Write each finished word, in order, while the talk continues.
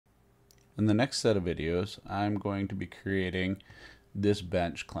In the next set of videos, I'm going to be creating this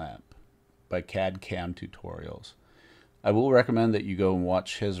bench clamp by CAD CAM Tutorials. I will recommend that you go and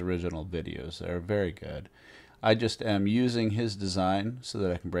watch his original videos. They're very good. I just am using his design so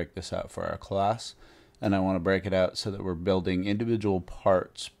that I can break this out for our class, and I want to break it out so that we're building individual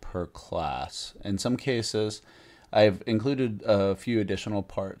parts per class. In some cases, I've included a few additional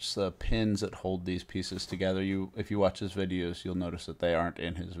parts, the pins that hold these pieces together. If you watch his videos, you'll notice that they aren't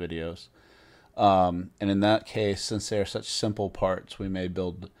in his videos. And in that case, since they are such simple parts, we may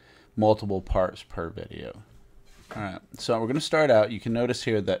build multiple parts per video. Alright, so we're going to start out. You can notice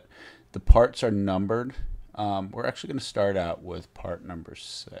here that the parts are numbered. We're actually going to start out with part number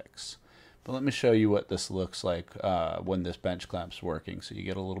 6. But let me show you what this looks like when this bench clamp's working, so you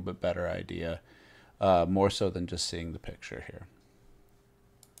get a little bit better idea, more so than just seeing the picture here.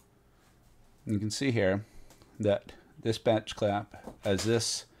 You can see here that this bench clamp, as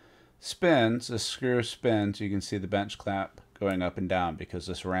this spins, this screw spins, you can see the bench clamp going up and down because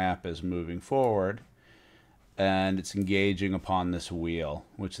this ramp is moving forward and it's engaging upon this wheel,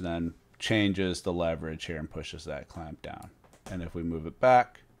 which then changes the leverage here and pushes that clamp down. And if we move it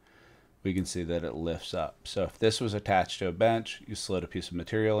back, we can see that it lifts up. So if this was attached to a bench, you slid a piece of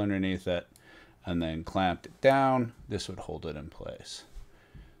material underneath it and then clamped it down, this would hold it in place.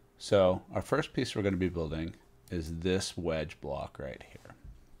 So our first piece we're going to be building is this wedge block right here.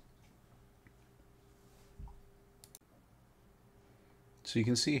 So you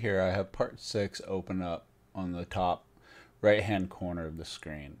can see here I have part 6 open up on the top right hand corner of the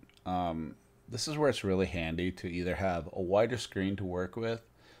screen. This is where it's really handy to either have a wider screen to work with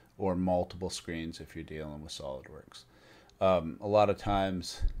or multiple screens if you're dealing with SolidWorks. A lot of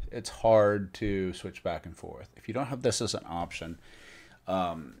times it's hard to switch back and forth. If you don't have this as an option,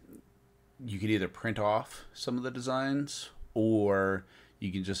 you can either print off some of the designs, or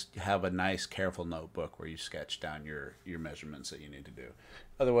you can just have a nice careful notebook where you sketch down your measurements that you need to do.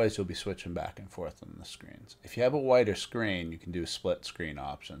 Otherwise you'll be switching back and forth on the screens. If you have a wider screen, you can do split screen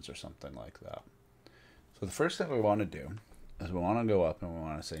options or something like that. So the first thing we want to do is we want to go up and we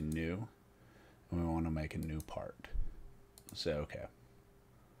want to say new, and we want to make a new part. Say okay.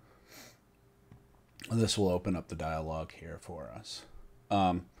 This will open up the dialog here for us.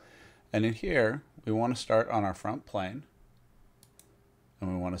 And in here, we want to start on our front plane,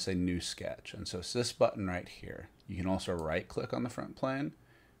 and we want to say new sketch. And so it's this button right here. You can also right click on the front plane,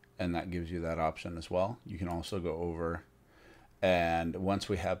 and that gives you that option as well. You can also go over, and once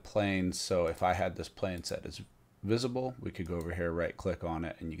we have planes, so if I had this plane set as visible, we could go over here, right click on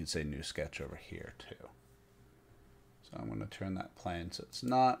it, and you can say new sketch over here too. So I'm going to turn that plane so it's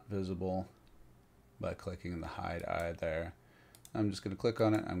not visible by clicking the hide eye there. I'm just going to click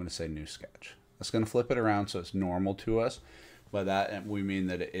on it. I'm going to say new sketch. That's going to flip it around so it's normal to us. By that we mean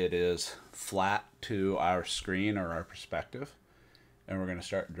that it is flat to our screen or our perspective. And we're going to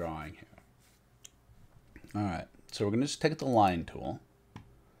start drawing here. Alright, so we're going to just take the line tool.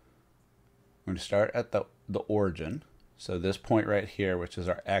 We're going to start at the origin. So this point right here, which is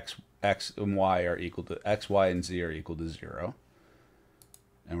our x and y are equal to x, y, and z are equal to 0.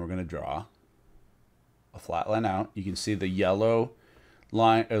 And we're going to draw a flat line out. You can see the yellow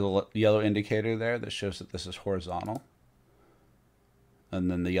line, or the yellow indicator there that shows that this is horizontal. And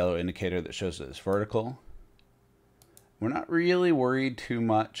then the yellow indicator that shows that it's vertical. We're not really worried too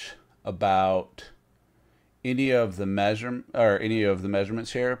much about any of the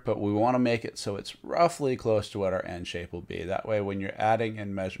measurements here, but we want to make it so it's roughly close to what our end shape will be. That way when you're adding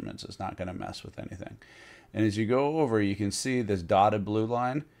in measurements, it's not going to mess with anything. And as you go over, you can see this dotted blue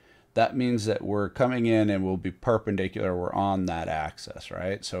line. That means that we're coming in and we'll be perpendicular. We're on that axis,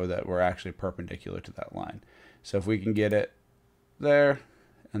 right? So that we're actually perpendicular to that line. So if we can get it there,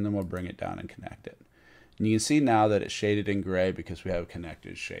 and then we'll bring it down and connect it. And you can see now that it's shaded in gray because we have a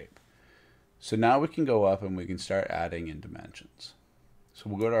connected shape. So now we can go up and we can start adding in dimensions. So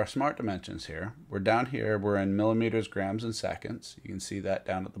we'll go to our smart dimensions here. We're down here, we're in millimeters, grams, and seconds. You can see that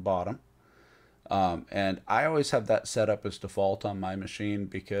down at the bottom. And I always have that set up as default on my machine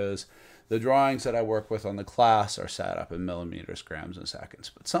because the drawings that I work with on the class are set up in millimeters, grams, and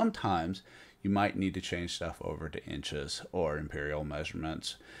seconds. But sometimes you might need to change stuff over to inches or imperial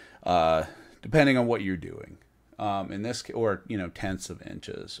measurements, depending on what you're doing. In this, or tenths of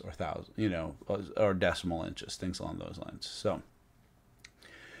inches, or thousand, or decimal inches, things along those lines. So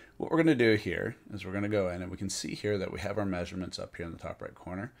what we're going to do here is we're going to go in, and we can see here that we have our measurements up here in the top right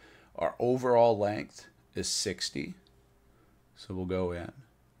corner. Our overall length is 60. So we'll go in,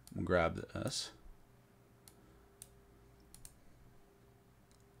 we'll grab this.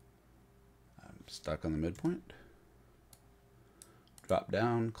 I'm stuck on the midpoint. drop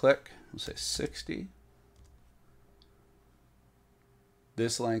down, click, we'll say 60.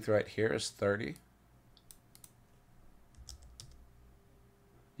 This length right here is 30.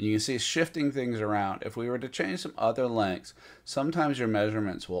 You can see shifting things around. If we were to change some other lengths, sometimes your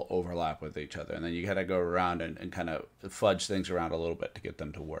measurements will overlap with each other, and then you got to go around and kind of fudge things around a little bit to get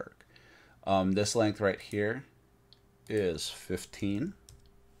them to work. This length right here is 15.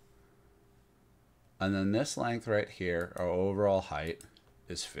 And then this length right here, our overall height,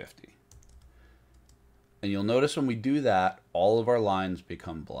 is 50. And you'll notice when we do that, all of our lines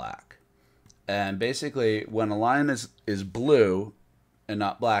become black. And basically, when a line is blue and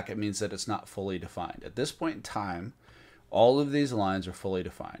not black, it means that it's not fully defined. At this point in time, all of these lines are fully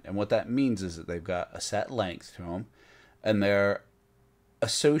defined. And what that means is that they've got a set length to them, and they're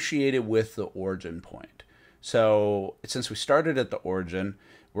associated with the origin point. So since we started at the origin,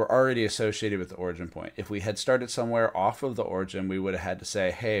 we're already associated with the origin point. If we had started somewhere off of the origin, we would have had to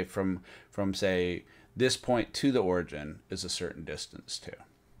say, hey, from say this point to the origin is a certain distance too.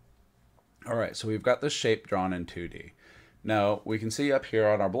 All right, so we've got this shape drawn in 2D. Now we can see up here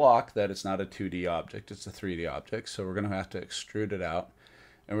on our block that it's not a 2D object, it's a 3D object. So we're going to have to extrude it out,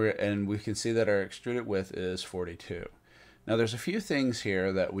 and we can see that our extruded width is 42. Now there's a few things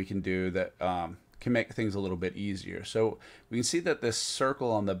here that we can do that can make things a little bit easier. So we can see that this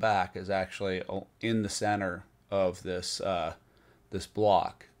circle on the back is actually in the center of this this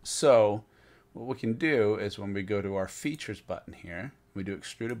block. So what we can do is when we go to our features button here, we do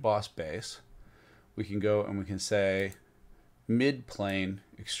extruded boss base, we can go and we can say mid-plane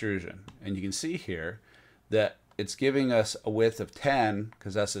extrusion, and you can see here that it's giving us a width of 10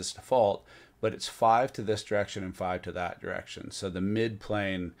 because that's its default, but it's 5 to this direction and 5 to that direction. So the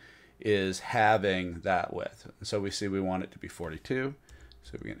mid-plane is having that width. And so we see we want it to be 42,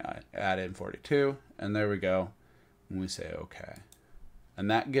 so we can add in 42, and there we go, and we say OK. And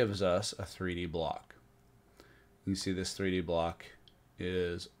that gives us a 3D block. You can see this 3D block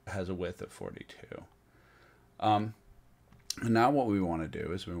has a width of 42. And now what we want to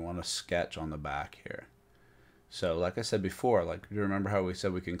do is we want to sketch on the back here. So like I said before, like you remember how we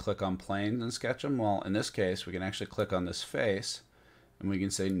said we can click on planes and sketch them? Well, in this case, we can actually click on this face and we can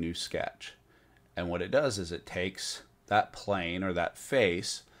say new sketch. And what it does is it takes that plane or that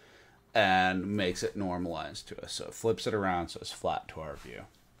face and makes it normalized to us. So it flips it around so it's flat to our view.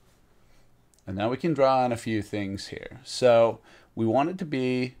 And now we can draw in a few things here. So we want it to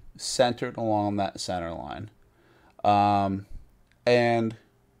be centered along that center line. And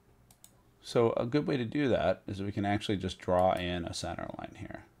so a good way to do that is we can actually just draw in a center line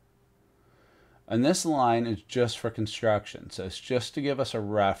here. And this line is just for construction. So it's just to give us a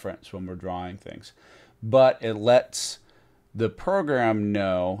reference when we're drawing things. But it lets the program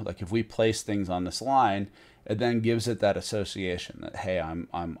know, like if we place things on this line, it then gives it that association that, hey, I'm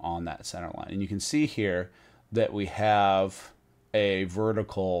on that center line. And you can see here that we have a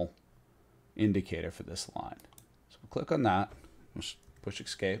vertical indicator for this line. So we'll click on that, we'll push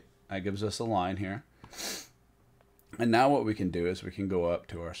escape. That gives us a line here. And now what we can do is we can go up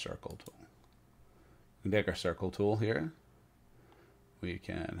to our circle tool. We can take our circle tool here. We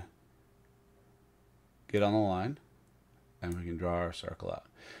can get on the line and we can draw our circle out.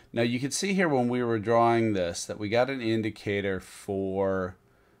 Now you can see here when we were drawing this that we got an indicator for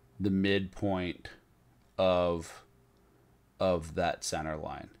the midpoint of that center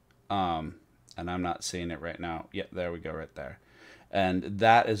line. And I'm not seeing it right now. Yep, there we go, right there. And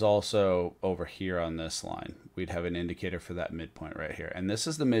that is also over here on this line. We'd have an indicator for that midpoint right here. And this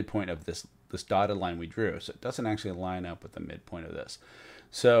is the midpoint of this dotted line we drew. So it doesn't actually line up with the midpoint of this.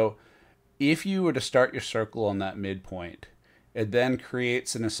 So if you were to start your circle on that midpoint, it then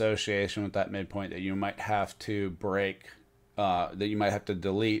creates an association with that midpoint that you might have to break, that you might have to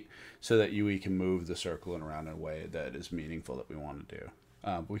delete so that we can move the circle around in a way that is meaningful that we want to do.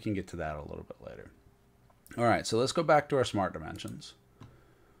 But we can get to that a little bit later. All right, so let's go back to our smart dimensions.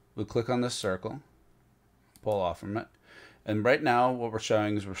 We'll click on this circle, pull off from it. And right now what we're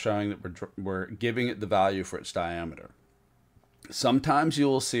showing is that we're giving it the value for its diameter. Sometimes you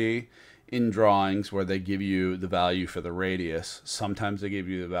will see in drawings where they give you the value for the radius. Sometimes they give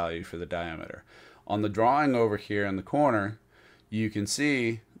you the value for the diameter. On the drawing over here in the corner, you can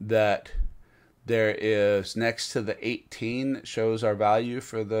see that there is, next to the 18 that shows our value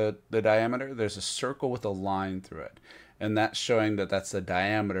for the diameter, there's a circle with a line through it. And that's showing that that's the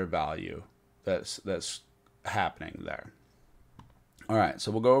diameter value that's happening there. All right,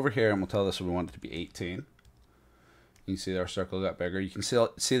 so we'll go over here and we'll tell this we want it to be 18. You can see our circle got bigger. You can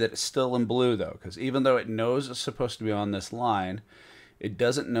see that it's still in blue though, because even though it knows it's supposed to be on this line, it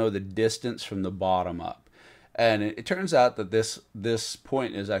doesn't know the distance from the bottom up. And it turns out that this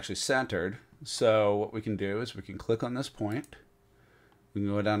point is actually centered. So what we can do is we can click on this point. We can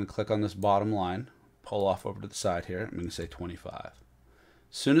go down and click on this bottom line, pull off over to the side here. I'm going to say 25. As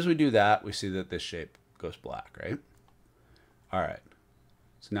soon as we do that, we see that this shape goes black, right? All right.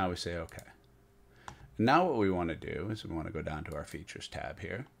 So now we say OK. Now what we want to do is we want to go down to our Features tab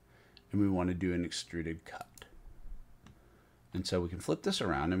here, and we want to do an extruded cut. And so we can flip this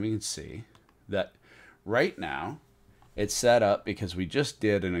around, and we can see that right now it's set up because we just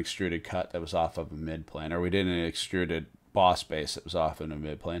did an extruded cut that was off of a midplane, or we did an extruded boss base that was off in a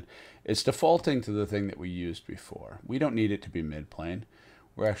midplane. It's defaulting to the thing that we used before. We don't need it to be midplane.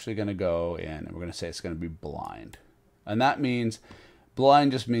 We're actually going to go in and we're going to say it's going to be blind. And that means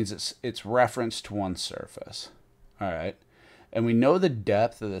blind just means it's referenced to one surface. All right. And we know the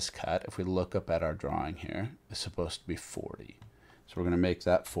depth of this cut, if we look up at our drawing here, is supposed to be 40. So we're going to make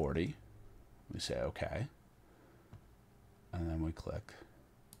that 40. We say OK. And then we click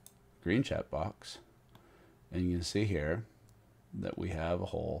green checkbox. And you can see here that we have a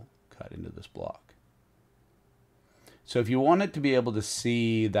hole cut into this block. So if you want it to be able to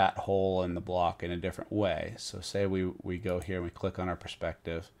see that hole in the block in a different way, so say we go here and we click on our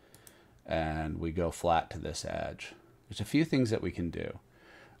perspective and we go flat to this edge. There's a few things that we can do.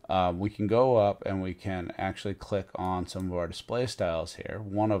 We can go up and we can actually click on some of our display styles here.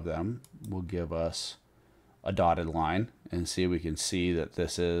 One of them will give us a dotted line, and see we can see that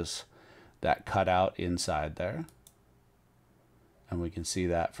this is that cutout inside there, and we can see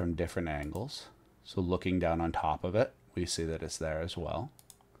that from different angles. So looking down on top of it, we see that it's there as well.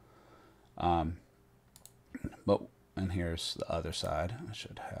 And here's the other side. I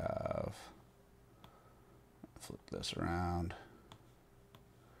should have flip this around.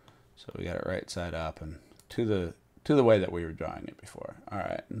 So we got it right side up and to the way that we were drawing it before. All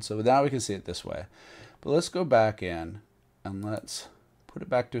right, and so now we can see it this way. But let's go back in and let's put it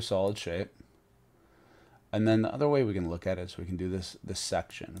back to a solid shape. And then the other way we can look at it is we can do this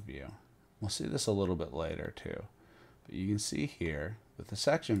section view. We'll see this a little bit later too. But you can see here with the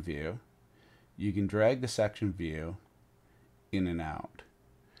section view, you can drag the section view in and out.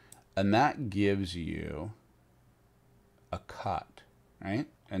 And that gives you a cut, right?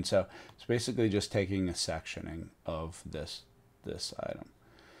 And so it's basically just taking a sectioning of this item.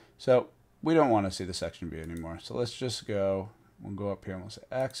 So we don't want to see the section view anymore. So let's just we'll go up here and we'll say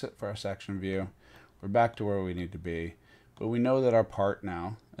exit for our section view. We're back to where we need to be. But we know that our part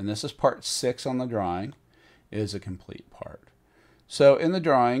now, and this is part 6 on the drawing, is a complete part. So in the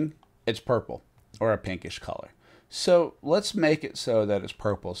drawing, it's purple or a pinkish color. So let's make it so that it's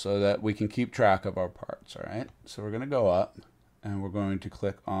purple so that we can keep track of our parts, all right? So we're going to go up and we're going to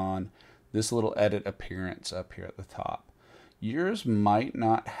click on this little edit appearance up here at the top. Yours might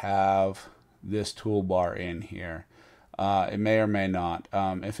not have this toolbar in here. It may or may not.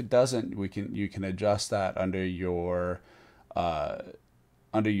 If it doesn't, you can adjust that under your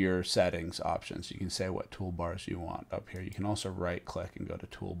settings options. You can say what toolbars you want up here. You can also right click and go to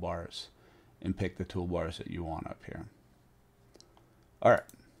toolbars and pick the toolbars that you want up here. All right,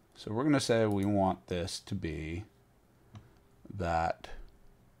 so we're going to say we want this to be that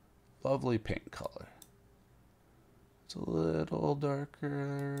lovely pink color. It's a little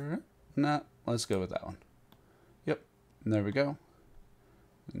darker. No, let's go with that one. Yep, and there we go.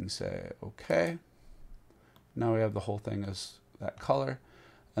 We can say OK. Now we have the whole thing as that color.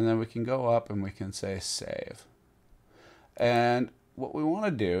 And then we can go up and we can say save. And what we want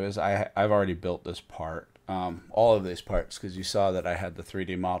to do is I've already built this part, all of these parts, because you saw that I had the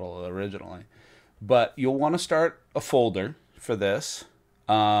 3D model originally. But you'll want to start a folder for this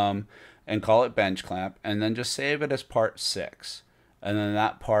and call it bench clamp, and then just save it as part 6. And then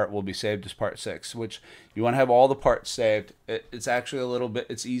that part will be saved as part 6, which you want to have all the parts saved. It's actually a little bit,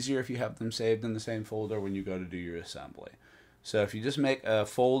 it's easier if you have them saved in the same folder when you go to do your assembly. So if you just make a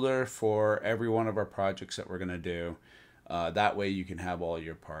folder for every one of our projects that we're going to do, that way you can have all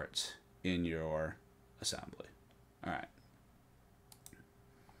your parts in your assembly. All right.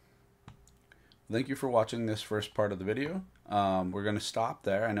 Thank you for watching this first part of the video. We're going to stop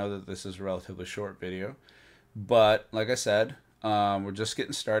there. I know that this is a relatively short video, but like I said, we're just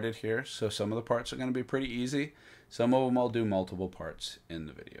getting started here. So some of the parts are going to be pretty easy. Some of them I'll do multiple parts in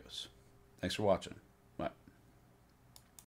the videos. Thanks for watching.